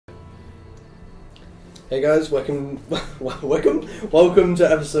Hey guys, welcome to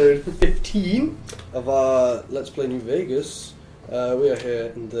episode 15 of our Let's Play New Vegas. We are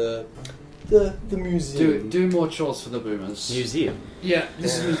here in the museum. Do more chores for the boomers. Museum? Yeah,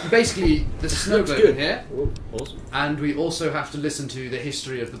 this is basically the snow globe in here. Ooh, awesome. And we also have to listen to the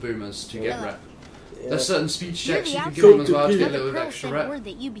history of the boomers to get rep. Yeah. There's certain speech checks you can give outsider. them as well to get a Cool. little bit extra rep. Word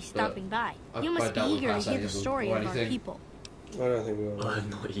that you'd be stopping by. I You must be doubt we'll eager to pass hear any the of them story or of our anything. people. I don't think we are. I'm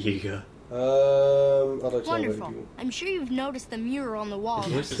not eager. I'd like to Wonderful. know I'm sure you've noticed the mural on the wall.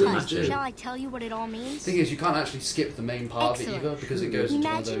 Yes, next to I us. do. Shall I tell you what it all means? The thing is, you can't actually skip the main part of it Excellent. either because it goes into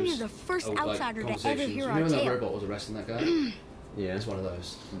one of Imagine those you're the first old, outsider to ever conversations. hear You our know when that tale. robot was arresting that guy? Yeah. It's one of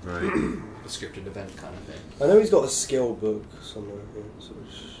those. Right. The scripted event kind of thing. I know he's got a skill book somewhere here, so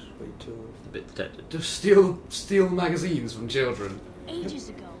just wait till... A bit detected. Just steal magazines from children. Ages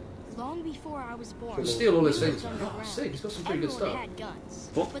ago, long before I was born. Just Steal all his we things. lived Oh, underground. sick, he's got some pretty good Everyone stuff. had guns.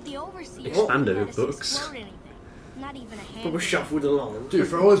 What? But the overseers Expando wouldn't let us books. explode anything. Not even a hand. But we're shuffled along. Dude,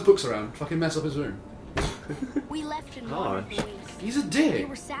 throw all his books around. Fucking mess up his room. We left in Harsh. modern ways. He's a They dick.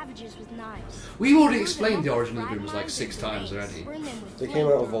 were savages with knives. We've already They explained the would origin of the ride boomers like lines 6 into times veins, already. burn them with They came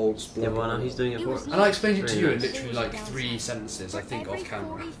out of flamethrowers. vaults. Yeah, well, now he's doing it It for was us. And I explained it to you in Very literally like 3 sentences, I think, off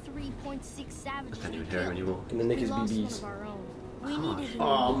camera. 43.6 savages I can't even we hear him killed. anymore. And the Nick We is lost one BBs. of our own. We Harsh. needed a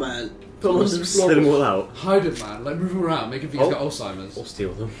Oh new man. Put them on some Split them all out. Hide it, man. Like, move him around, make him think he's got Or Alzheimer's.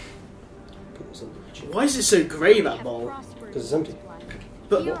 steal them. Why is it so grey, We that have bowl? prospered 'Cause it's empty.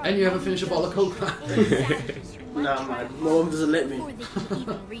 But Here are And you ever finish a bottle of Coke, man? No, man, my mum doesn't let me. Before they can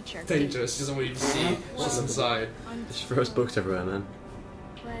even reach our Dangerous, doesn't want you to see what's inside. Just throw us books everywhere, man.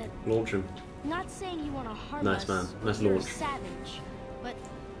 But Launch them. not saying you want to harm Nice, us. man. Nice You're launch. a savage, but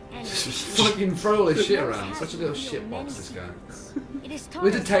Just fucking throw all this shit around. Such a little shit box, this guy. It has taught We're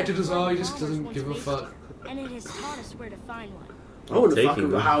us detected how as to well, he find just bombers doesn't once give a they fuck. And it has taught us where to find one. I wouldn't Taking fucking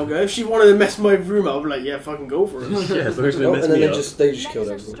them. with Helga. If she wanted to mess my room up, I'd be like, yeah, fucking go for it. Yeah, as long as they Oh, mess and then me they up. just That killed is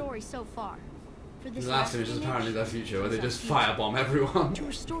our everyone. story so far. For this The last image is apparently their future, where they just firebomb everyone. To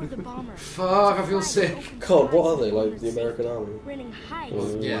restore the bomber. Fuck, I feel sick. God, what are they, like the American army? Running high.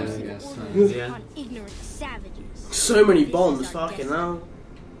 Oh, yeah, orders yes, yeah. upon ignorant savages. So many This bombs, is our fucking destiny. hell.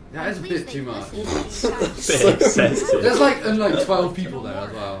 That is a At bit least too they much. listen to the Bit excessive. There's like 12 people there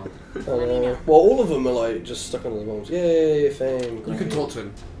as well. Well, all of them are like just stuck under the bombs. Yay, fame. You could talk to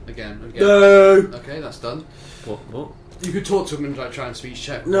him again. No! Okay, that's done. What? You could talk to him and like try and speech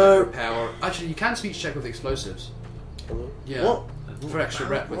check. No. Like, repair or actually, you can speech check with explosives. Yeah. What? For extra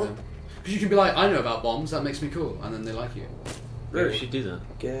rep with What? them. Because you can be like, I know about bombs. That makes me cool, and then they like you. Maybe we should do that.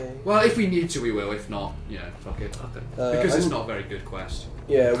 Gay. Well, if we need to, we will. If not, you know, fuck it. Okay. Because it's I'm- not a very good quest.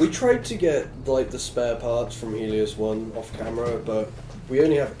 Yeah, we tried to get like the spare parts from Helios 1 off camera, but we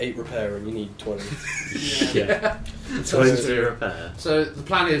only have 8 repair and you need 20. Yeah. So, 20 repair. so the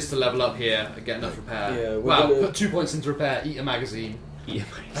plan is to level up here and get enough repair. Yeah, we're well, gonna- put 2 points into repair, eat a magazine, Yeah.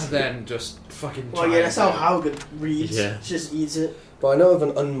 and then just fucking. Well, try yeah, that's how and- Helga reads. Yeah. She just eats it. But I know of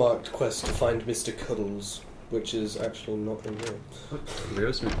an unmarked quest to find Mr. Cuddles, which is actually not in here.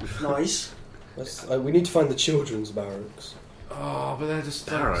 Real smooth. Nice. We need to find the children's barracks. Oh, but they're just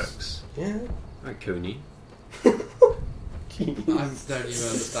Barracks. Yeah. Right, Coney. I don't even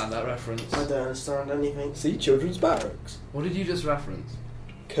understand that reference. I don't understand anything. See, children's barracks. What did you just reference?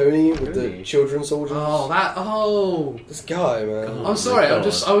 Coney with the Coney? children's soldiers. Oh, that. Oh. This guy, man. God. I'm sorry. my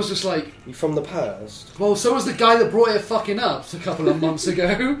I was just like. You from the past. Well, so was the guy that brought it fucking up a couple of months ago.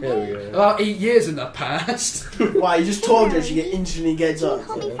 Here we go. About 8 years in the past. Why, you just told her she instantly gets up.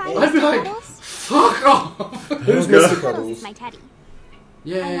 Call me Yeah. Fine I'd be Mr. like, Cuddles? fuck off. Who's Helga. Mr. Cuddles Cuddles? is my teddy.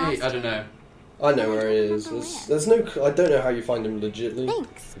 Yay! I lost I don't know. I know where he is. There's no. I don't know how you find him legitly.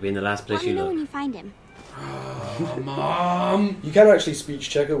 Thanks. It'll be in the last place Let me you know when look. you find him. Oh, Mom. You can actually speech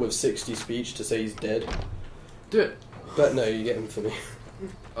check her with 60 speech to say he's dead. Do it. But no, you get him for me.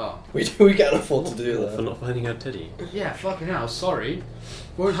 Oh. We can't afford to do For that. not finding our teddy. Yeah, fucking hell, sorry.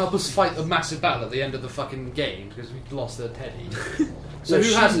 Won't help us fight the massive battle at the end of the fucking game because we lost the teddy. So No,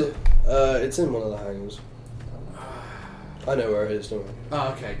 who has she's- it? It's in one of the hangars. I know where it is, don't worry. Oh,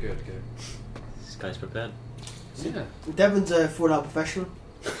 okay, good. This guy's prepared. Yeah. Devon's a full-out professional.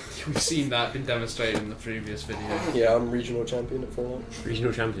 We've seen that been demonstrated in the previous video. Yeah, I'm regional champion at Fallout.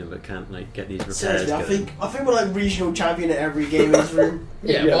 Regional champion, but can't like get these repairs. Seriously, I going. think we're like regional champion at every game in this room.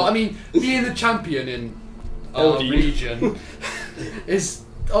 Yeah, Yeah. well, I mean, being the champion in our LD. region is...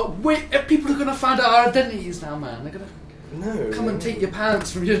 Oh, wait, people are going to find out our identities now, man. They're going to No. come and take your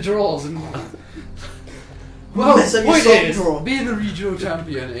pants from your drawers and... Well, Mess up your point sock is, drawer. being the regional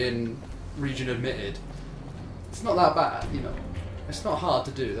champion in Region Admitted, it's not that bad, you know. It's not hard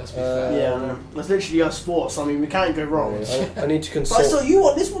to do, let's be fair. Yeah, I know. That's literally our sports. I mean, we can't go wrong. I need to But consult. so you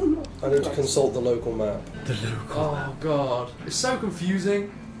want this one? I need to consult the local map. Oh god, it's so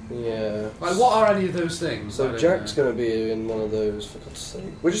confusing. Yeah. Like, what are any of those things? I So don't Jack's know. going to be in one of those, for God's sake.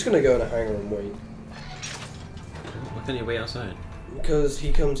 We're just going to go in a hangar and wait. Why can't you wait outside? Because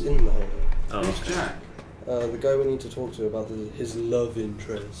he comes in the hangar. Oh, Who's okay. Jack? The guy we need to talk to about his love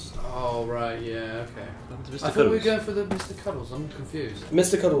interest. Oh right, yeah, okay. What happened to Mr. I thought we were Cuddles? going for the Mr. Cuddles. I'm confused.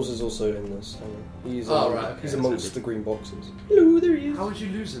 Mr. Cuddles is also in this hangar. He's, Oh, right, okay. he's amongst the green boxes. Hello, there he is. How would you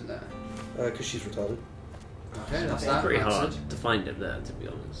lose it there? Because she's retarded. Okay, that's It's that. pretty that's hard it. to find it there, to be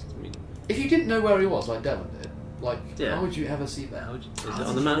honest. I mean, If you didn't know where he was, like Devon did, like, Yeah. how would you ever see that? how would you, is How it did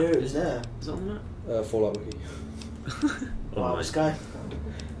on the you map? know it was there? Is it on the map? Fallout Wiki. Oh Wow, my. this guy.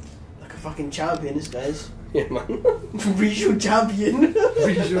 Like a fucking champion, this guy's. Yeah, man. Regional champion.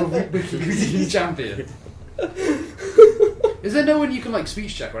 Regional Wikipedia champion. Is there no one you can like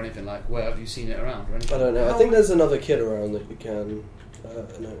speech check or anything? Like, where have you seen it around or anything? I don't know. I think there's another kid around that you can.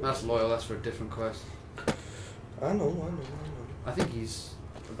 No. That's loyal. That's for a different quest. I know. I think he's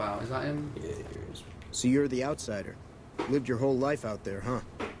about. Is that him? Yeah, here he is. So you're the outsider. Lived your whole life out there, huh?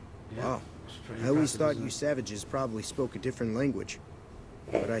 Yeah. Wow. It's pretty I always impressive, thought isn't you it? savages probably spoke a different language.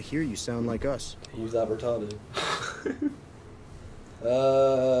 But I hear you sound like us. He's that retarded.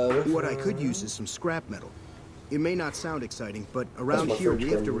 What I could use is some scrap metal. It may not sound exciting, but around my here fridge,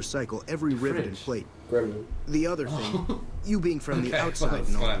 we have to Gremlin. recycle every rivet and Fridge? plate. Gremlin. The other thing, you being from the Okay, well, outside that's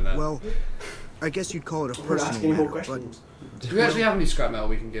and all, fine then. well, I guess you'd call it a We're not asking personal any more matter, but questions. Do we actually have any scrap metal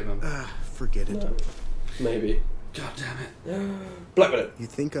we can give him? forget it. No. Maybe. God damn it. Black Widow. You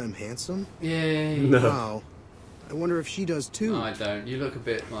think I'm handsome? Yay. No. Wow. I wonder if she does too. No, I don't. You look a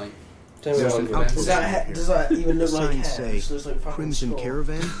bit like. Tell me There's what an I'm outpost Does that, here. does that even look The like hair? signs say It looks like fucking Crimson straw.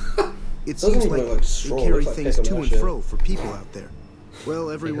 Caravan? It Doesn't seems even like look like straw, they it carry looks like things paper to and mache. fro for people out there. Well,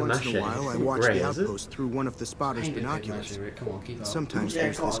 every Paper once in a mache. while I watch Grey, the is it? outpost through one of the spotter's Painted binoculars. picture, Rick. Come on, keep up. Sometimes Yeah,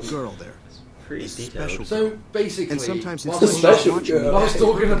 there's go this on. girl there. Pretty A detailed. special So basically, And sometimes it's whilst just we're- special watching girl. me. I was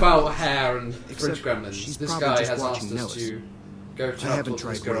talking about hair and Except fridge gremlins. she's This probably guy just has watching asked us Nellis. to go to I haven't talk to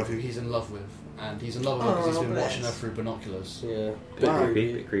this tried girl one. who he's in love with, and he's in love with her because he's been bless. watching her through binoculars. Yeah. Bit Wow.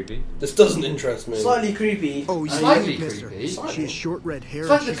 creepy, bit creepy. This doesn't interest me. Slightly creepy. Oh, you Slightly miss her. creepy. She has short red hair. It's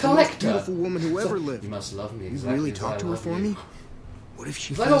like and the she's the most Collector. beautiful woman who ever You lived. must love me You exactly really as talk I to her love for you. me? What if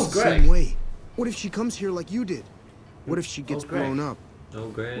she It's like feels old the Greg. same way? What if she comes here like you did? What if she gets Old Greg. blown up? Oh,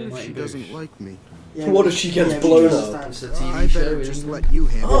 What great. if Mighty she Boosh. doesn't like me? Yeah, What if she gets yeah, blown we up? understand. It's a TV I show. better isn't just it? let you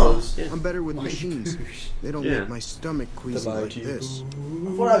handle Oh. this. Yeah. I'm better with Mighty machines. Boosh. They don't Yeah. make my stomach The queasy like mighty this.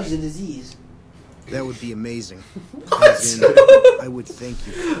 I thought that was a disease. That would be amazing. What? As in, I would thank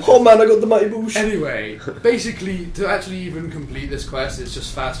you. Oh man, I got the mighty boosh. Anyway, basically, to actually even complete this quest, it's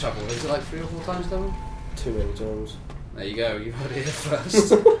just fast travel. Is it like 3 or 4 times, Devon? Too many times. There you go. You heard it here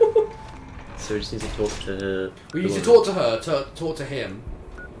first. So we just need to talk to her. We need to talk to her, talk to him,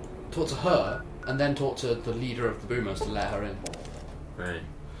 talk to her, and then talk to the leader of the boomers to let her in. Right.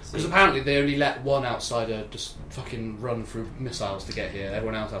 Because apparently they only let one outsider just fucking run through missiles to get here.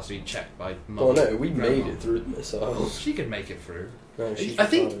 Everyone else has to be checked by Oh mother. no, we grandma. made it through the missiles. She could make it through. No, she's I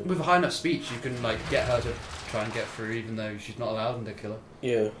think retarded. with a high enough speech, you can like get her to try and get through, even though she's not allowed and they kill her.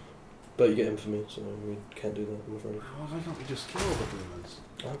 Yeah, but you get infamy, so we can't do that, I'm afraid. Why can't we just kill the boomers?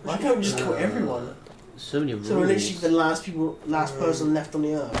 Why can't we just kill everyone? So many rules. So we're literally the last person left on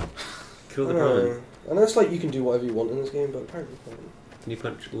the earth. Kill I the crime. know. And that's like you can do whatever you want in this game, but apparently you can't. Can you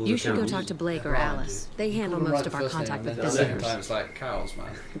punch all You the should go cows? talk to Blake or Right, Alice. They You handle call them most right of the our first name, contact and with then at the same visitors. time, it's like cows,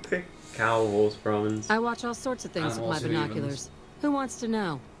 man. Cow, horse, Brahmins. I watch all sorts of things with my Animals and humans. binoculars. Who wants to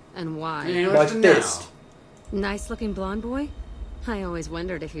know? And why? You know My what to now? fist. Nice looking blonde boy? I always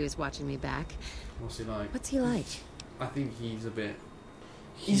wondered if he was watching me back. What's he like? What's he like? I think he's a bit.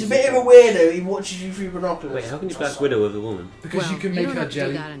 He's a bit of a weirdo. He watches you through binoculars. Wait, how can you Black Widow with a woman? Because well, you can make don't her have to do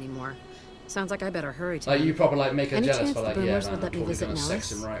jelly. that anymore. Sounds like I better hurry to Like him. you probably like make her Any jealous chance by the like, yeah, boomers man, would I'm let me probably visit gonna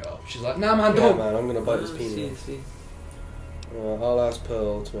sex Nellis? him right up. She's like, nah, man, Yeah, don't. man, I'm gonna bite his penis. I'll ask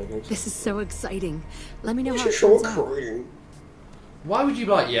Pearl to make an This is so exciting. Let me know how She's it so turns out. crazy. Why would you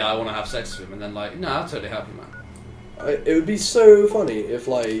be like, yeah, I want to have sex with him, and then like, no, I'll totally help you, man. It would be so funny if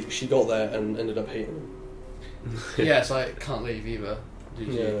like she got there and ended up hating him. Yeah, it's like can't leave either. Did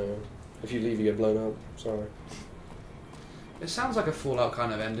you? Yeah. If you leave, you get blown up. Sorry. It sounds like a Fallout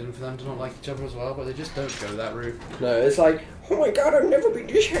kind of ending for them to not like each other as well, but they just don't go that route. No, it's like, oh my god, I've never been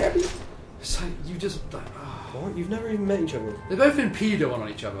this happy. It's like you just like, What? You've never even met each other. they've both been pedo on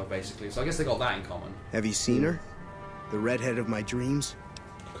each other basically, so I guess they got that in common. Have you seen her? The redhead of my dreams?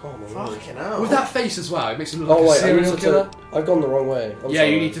 Come on. Fucking hell. With that face as well, it makes him look Oh like a wait, I serial need to killer. I've gone the wrong way. I'm Yeah,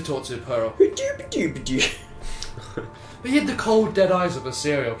 sorry. you need to talk to Pearl. Doobie-doobie-doo. But he had the cold, dead eyes of a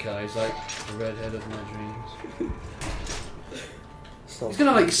serial killer. He's like, the redhead of my dreams. He's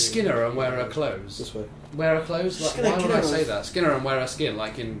gonna like skin her and wear her clothes. This way. Wear her clothes? Like, Skin her why would I clothes. say that? Skin her and wear her skin,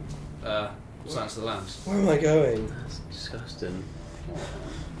 like in Silence of the Lambs. Where am I going? That's disgusting.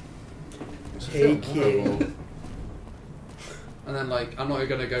 It's a Hey, film, kid. horrible. And then, like, I'm not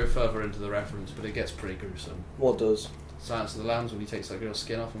going to go further into the reference, but it gets pretty gruesome. What does? Silence of the Lambs, when he takes that girl's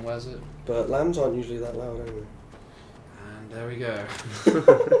skin off and wears it. But lambs aren't usually that loud anyway. And there we go.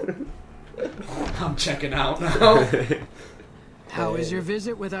 I'm checking out now. How is your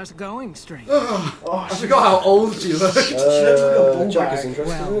visit with us going, stranger? I forgot how old you look. Jack is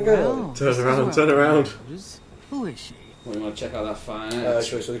interested in a girl. Turn around, turn around. Who is she? We want to check out that fine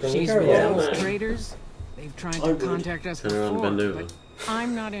Should we show the Crimson She's Caravan? with those traders. They've tried I to would. contact us Turn around, before, bend over. but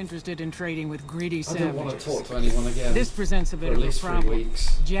I'm not interested in trading with greedy I don't want to savages. talk to anyone again. This presents a for bit at of a least 3 problem.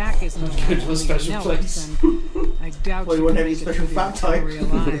 weeks. Jack isn't Go to a around, special we know place. it, and I doubt Well, she you want can any make special the fat recovery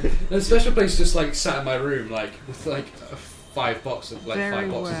time? alive. The special place just like sat in my room, like with like five boxes of Very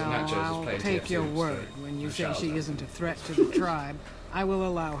boxes well, of nachos. I'll just playing take TFC your straight. word. When you No say showers she out. isn't a threat to the tribe, I will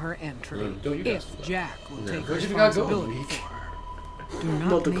allow her entry. Don't you guys If do that? Jack will No. take Where'd you think I'd go? responsibility Week? for her. Do Not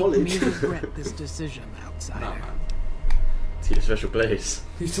not to make college. me regret this decision, outsider. No, man. To your special place.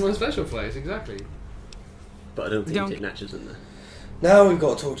 He's to my special place, exactly. But I don't think Don't- you take natchez in there. Now we've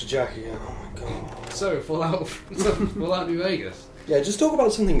got to talk to Jack again. Oh my god. So, Fallout New Vegas. Yeah, just talk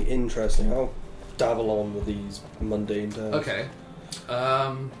about something interesting. I'll dabble on with these mundane terms. Okay.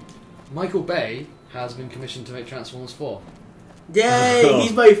 Michael Bay has been commissioned to make Transformers 4. Yay!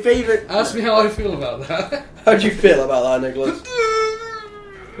 He's my favourite. Ask me how I feel about that. How do you feel about that, Nicholas?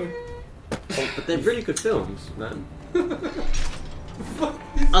 But they're really good films, man.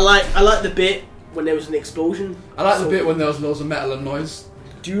 I like the bit when there was an explosion. I like the So- bit when there was loads of metal and noise.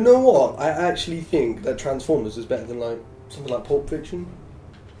 Do you know what? I actually think that Transformers is better than like something like Pulp Fiction.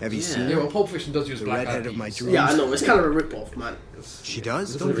 Have you Yeah. seen Yeah, her? well, Pulp Fiction does use The black redhead eyed of my peas. dreams? Yeah, I know. It's kind of a rip-off, man. She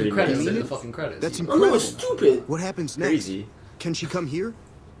does? Doesn't The really credits mean in the it. fucking credits. That's Oh incredible. no, it's stupid. What happens next? Crazy. Can she come here?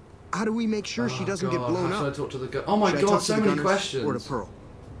 How do we make sure she doesn't get blown How should I up? talk to the girl? Oh my Should I god, talk to so the many gunners questions. or to Pearl?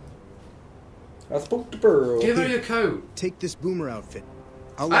 I spoke to Pearl. Give her your coat. Take this boomer outfit.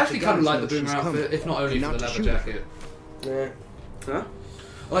 I'll I let actually the kind of gunners like the know boomer she's outfit, coming, if not only and for the to leather shoot her. jacket. Yeah. Huh?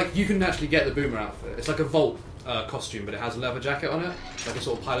 Like, you can actually get the boomer outfit. It's like a Volt costume, but it has a leather jacket on it. Like a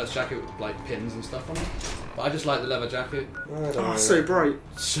sort of pilot's jacket with like pins and stuff on it. But I just like the leather jacket. I don't Oh, know. so bright.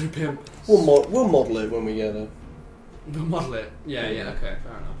 So pimp. We'll model it when we get it. We'll model it. Yeah, okay,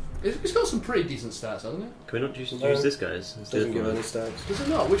 fair enough. It's got some pretty decent stats, hasn't it? Can we not just No. use this guy's? Doesn't give any stats. Does it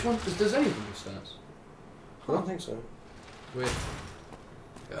not? Which one? Does any of them give stats? I don't think so. Weird.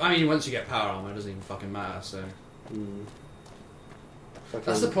 I mean, once you get power armor, it doesn't even fucking matter, so... Hmm.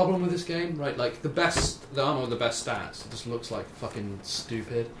 That's the problem with this game, right? Like, the armor with the best stats, it just looks like fucking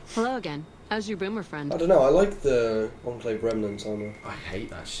stupid. Hello again. How's your boomer I friend? don't know. I like the Enclave Remnants armor. I hate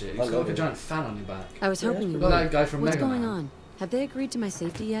that shit. I It's got love like a it. giant fan on your back. I was hoping you Look at that would. guy from What's Mega going Man. on? Have they agreed to my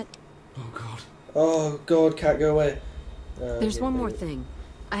safety yet? Oh god. Oh God, cat, go away. There's one more thing.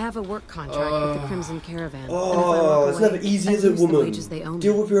 I have a work contract with the Crimson Caravan. and if I Oh, walk it's away, never easy I as a lose the woman. wages they owe me.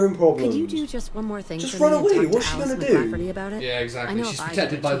 Deal with your own problems. Could you do just one more thing Just for run me and away. talk to What's she Alice gonna do? McLafferty about it? Yeah, I exactly. know She's if I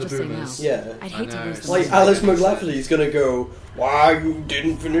protected did, by she'll the just say no. boomers. Yeah. I'd hate I to know, lose it's the Like money. Alice McLafferty's gonna go, why you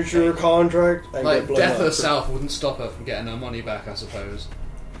didn't finish your contract? And Like, get blown death up. herself wouldn't stop her from getting her money back, I suppose.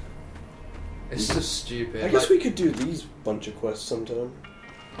 It's just stupid. I guess like, we could do these bunch of quests sometime.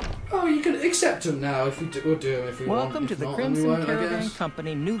 Oh, you can accept them now if we do, we'll do them if we want. Welcome to If the not, then we Crimson won't, I Caravan guess.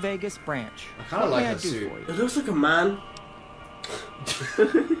 Company New Vegas branch. I kinda What like may her I do suit. for you? It looks like a man.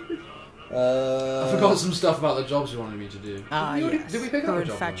 I forgot some stuff about the jobs you wanted me to do. Ah, Did we already- yes. Did we pick up Her a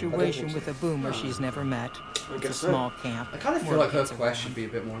job? infatuation so. with a boomer she's never met. It's a guess so. small camp. I kind of feel Word like her gets quest around. should be a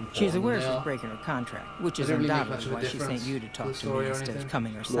bit more important. She's aware than they she's are. breaking her contract, which Does is it really make undoubtedly much of a why she difference sent you to to talk the to story me or instead anything? of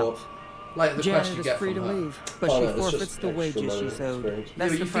coming herself. Like the quest Janet you is get free from to her. leave, but Oh, she no, it's forfeits just the extra wages money she's owed. experience. Yeah,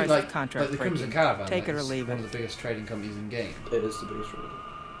 That's but the you price think like, of contract the Crimson breaking. Caravan Take it or is leave one it. of the biggest trading companies in game. It is the biggest one.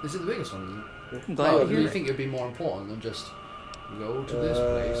 Is it the biggest one, isn't it? I'm glad Oh, to do hear you it. think it would be more important than just go to this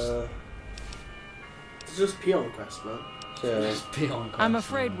place? It's just peon quest, man. Yeah. Just be on I'm quest,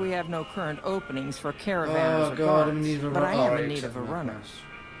 afraid man. we have no current openings for caravanners Oh or god, I'm in guards, need of a but I am runner. in need of a runner.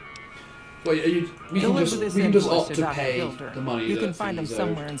 Well, we can Deliver just this opt invoice to Dr. pay Gilder. the money. You that can find them he's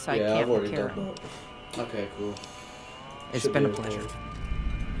somewhere owed. inside Yeah, I've Camp already Karen. done Okay, cool. It's Should been a be pleasure.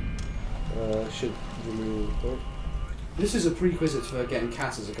 that. Should remove. Oh, This is a prerequisite for getting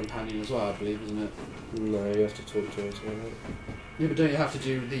Cat as a companion as well, I believe, isn't it? no, you have to talk to us. Right? Yeah, but don't you have to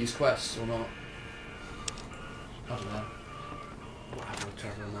do these quests or not? I don't know. Whatever,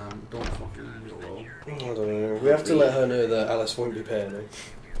 Trevor, man. Don't fucking roll. I don't know. We have to let her know that Alice won't be paying her.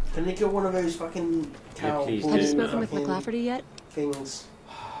 Can they get one of those fucking cow please balls Have you do. spoken with fucking- McLafferty yet? things.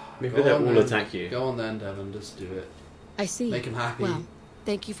 Maybe Go they'll on all then. attack you. Go on then, Devon. Just do it. I see. Make him happy. Well,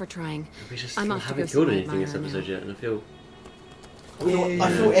 thank you for trying. We just I'm I off to haven't go see killed my anything this admirer episode now. yet, and I feel.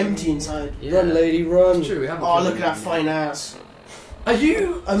 I feel empty inside. Yeah. Run, lady, run. It's true. We haven't. Oh, killed look at that anything. fine ass. Are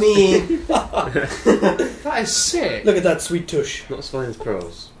you? I mean, That is sick. Look at that sweet tush. Not as fine as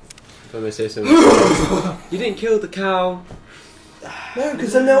pearls. If I may say so myself. You didn't kill the cow. No,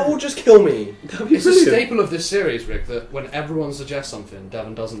 because then they'll all just kill me. That'd be It's a brilliant. staple of this series, Rick, that when everyone suggests something,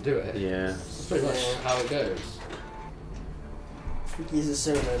 Devon doesn't do it. Yeah. That's pretty much Yeah. how it goes. he's a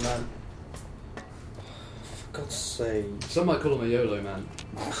solo man. For God's sake. Some might call him a YOLO man.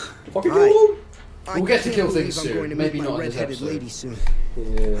 Fucking Hi. kill them. I We'll get to can't kill believe things I'm soon. going to Maybe meet not my in this red-headed episode. lady soon.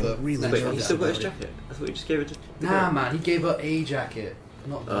 Yeah. But really, Wait, Wait, you still got his jacket? I thought you just gave it to. Nah, man, he gave her a jacket,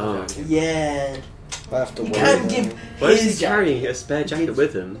 not the Oh. jacket. Yeah. I have to You wait. can't now. give Why is he his jacket. carrying a spare jacket Gives-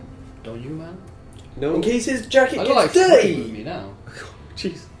 with him? Don't you, man? No. In case his jacket I got like gets three with dirty. me now.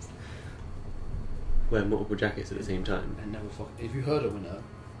 Jesus. Wear multiple jackets at the same time. And never fuck. If you heard a winner,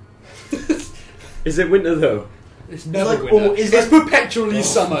 Is it winter though? it's never like winter. all- it's It's like- perpetually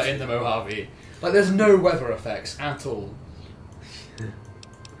summer in the Mojave. Like there's no weather effects at all.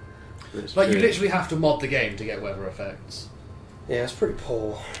 That's Like you true. literally have to mod the game to get weather effects. Yeah, it's pretty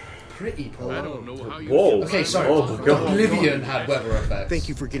poor. Pretty poor. I don't know how you Whoa. feel Okay, about sorry. Oh my God. Oblivion had weather effects. Thank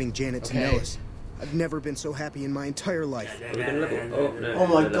you for getting Janet to Okay. Nellis. I've never been so happy in my entire life. Are we gonna level? Oh no. Oh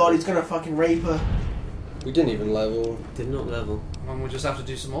my no god, level. he's gonna fucking rape her. We didn't even level. Did not level. And we'll just have to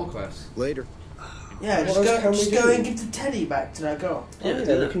do some more quests. Later. Yeah, What just else go, can we just do? go and give the teddy back to that girl. Yeah, Yeah,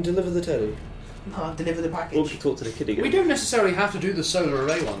 do we that. can deliver the teddy. No, deliver the Or we package. should talk to the kid again. We don't necessarily have to do the solar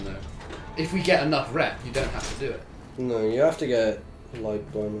array one though. If we get enough rep, you don't have to do it. No, you have to get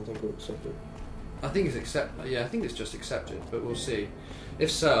light blind. I think we'll accept it. I think it's I think it's just accepted, but we'll see. If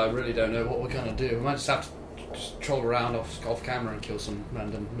so, I really don't know what we're gonna do. We might just have to just troll around off camera and kill some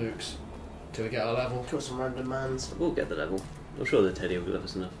random mooks till we get our level. Kill some random mans. We'll get the level. I'm sure the teddy will give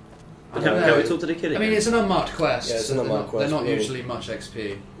us enough. I But don't can we know. talk to the kid I again? mean, it's an unmarked quest. Yeah, it's so an they're unmarked not- quest, They're not really. usually much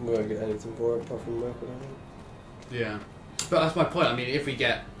XP. We won't get anything for it apart from milk or anything. Yeah, but that's my point. I mean, if we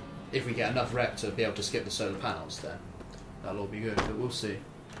get enough rep to be able to skip the solar panels, then that'll all be good. But we'll see.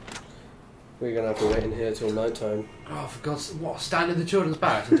 We're gonna have to wait in here till night time. Oh, for God's sake, what? Stand in the children's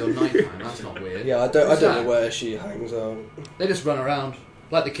barracks until night time? That's not weird. Yeah, I don't Who's know that? where she hangs out. They just run around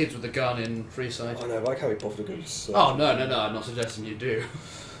like the kids with the gun in Freeside. I know, but I can't be bothered to go. So. Oh no! I'm not suggesting you do.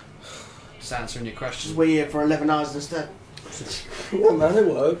 Just answering your Just question. wait here for 11 hours instead. Yeah, man, it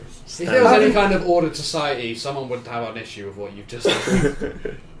works. If there was any kind of ordered society, someone would have an issue with what you've just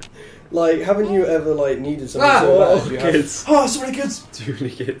said. Like, haven't you ever like needed something Ah! so Oh, bad? You have. kids. Oh, so many kids! Too many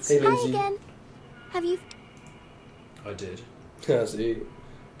kids. Hey, Hi Lindsay. again. Have you? I did. Yeah, see,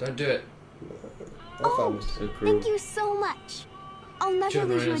 Don't do it. I found this. So cruel. Thank you so much. I'll never Children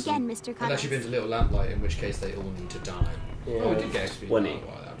lose are you innocent. again, Mr. Cuddles. Unless you've been to Little Lamplight, in which case they all need to die. Yeah. Oh, we did get XP. 20. Oh,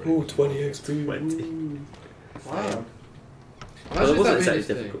 wow, that really Ooh, 20 XP. 20. Ooh. Wow. Imagine Well, it if wasn't that exactly really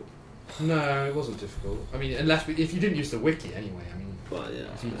thing. difficult. No, it wasn't difficult. I mean, if you didn't use the wiki anyway. I mean, Well, yeah.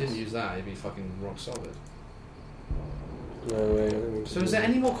 if you didn't use that, it'd be fucking rock solid. No way, I don't mean to So, do is there that.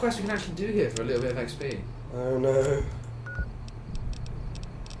 any more quests we can actually do here for a little bit of XP? Oh no.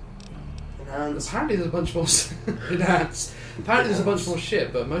 Enhance. Apparently, there's a bunch more enhance. Apparently, there's a bunch more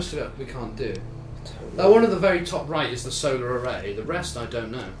shit, but most of it we can't do. One at the very top right is the solar array. The rest, I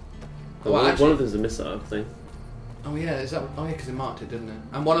don't know. Well, Well, one actually- of them's a missile thing. Oh yeah, is that? Oh yeah, because it marked it, didn't it?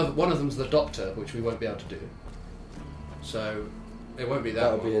 And one of them's the Doctor, which we won't be able to do. So it won't be that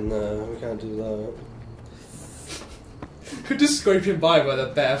That'll one. be in there. We can't do that. We're just scraping by with a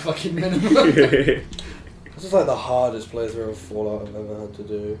bare fucking minimum. This is like the hardest playthrough of Fallout I've ever had to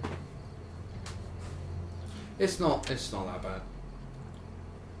do. It's not that bad.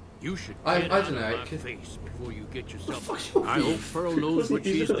 You should I get don't out know, of it my could- face before you get yourself. fuck's your I hope beef? Pearl knows what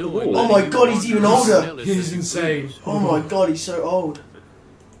He's she's at the doing. wall. Oh my God, he's even older. He's insane. Oh my god, he's so old.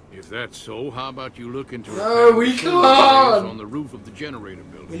 If that's so, how about you look into No, we solar can't. arrays on the roof of the generator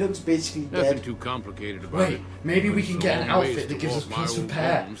He building. looks basically Nothing dead. too complicated about Wait, it. maybe we But can it's get a an long ways outfit that to gives us walk my peace old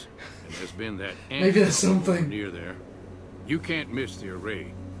repair. homes, and there's been that Maybe there's ant something. near there. You can't miss the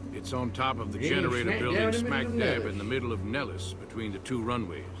array. It's on top of the Yeah, generator smack building, dab in the smack middle of dab Nellis. in the middle of Nellis, between the two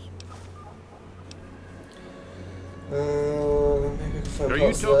runways. Maybe I can find Are you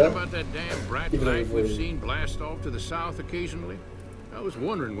parts talking there. about that damn brat Even though light we've we've seen blast off to the south occasionally? I was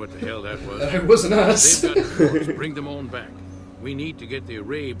wondering what the hell that was. It wasn't us. They've got the doors. Bring them on back. We need to get the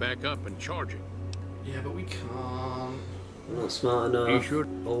array back up and charging. Yeah, but we can't. I'm not smart enough. You sure?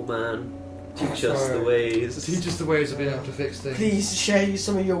 Old man. Teach us the Sorry. ways. Teach us the ways of being able to fix things. Please share you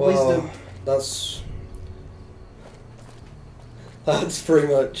some of your Well, wisdom. that's that's pretty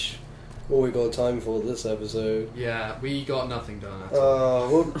much all we got time for this episode. Yeah, we got nothing done at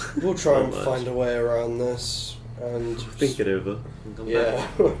all. We'll try Not and much. find a way around this, and Think it over. And come yeah,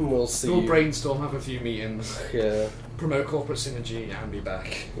 back. we'll see. We'll brainstorm, have a few meetings, Yeah, promote corporate synergy, and be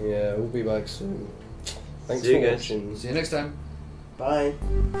back. yeah, we'll be back soon. Thanks See you for guys. watching. See you next time. Bye.